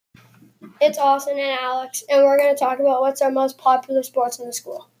It's Austin and Alex, and we're going to talk about what's our most popular sports in the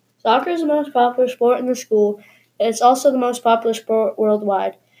school. Soccer is the most popular sport in the school. It's also the most popular sport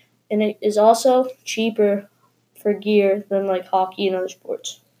worldwide, and it is also cheaper for gear than like hockey and other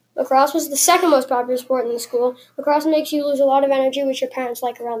sports. Lacrosse was the second most popular sport in the school. Lacrosse makes you lose a lot of energy, which your parents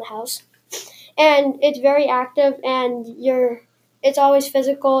like around the house. And it's very active, and it's always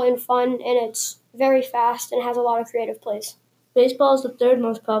physical and fun, and it's very fast and has a lot of creative plays. Baseball is the third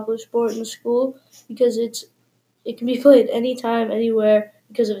most popular sport in the school because it can be played anytime, anywhere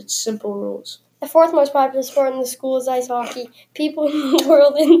because of its simple rules. The fourth most popular sport in the school is ice hockey. People in the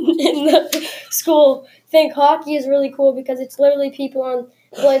world in the school think hockey is really cool because it's literally people on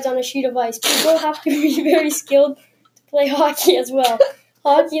blades on a sheet of ice. People have to be very skilled to play hockey as well.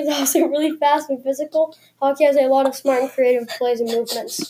 Hockey is also really fast and physical. Hockey has a lot of smart and creative plays and movements.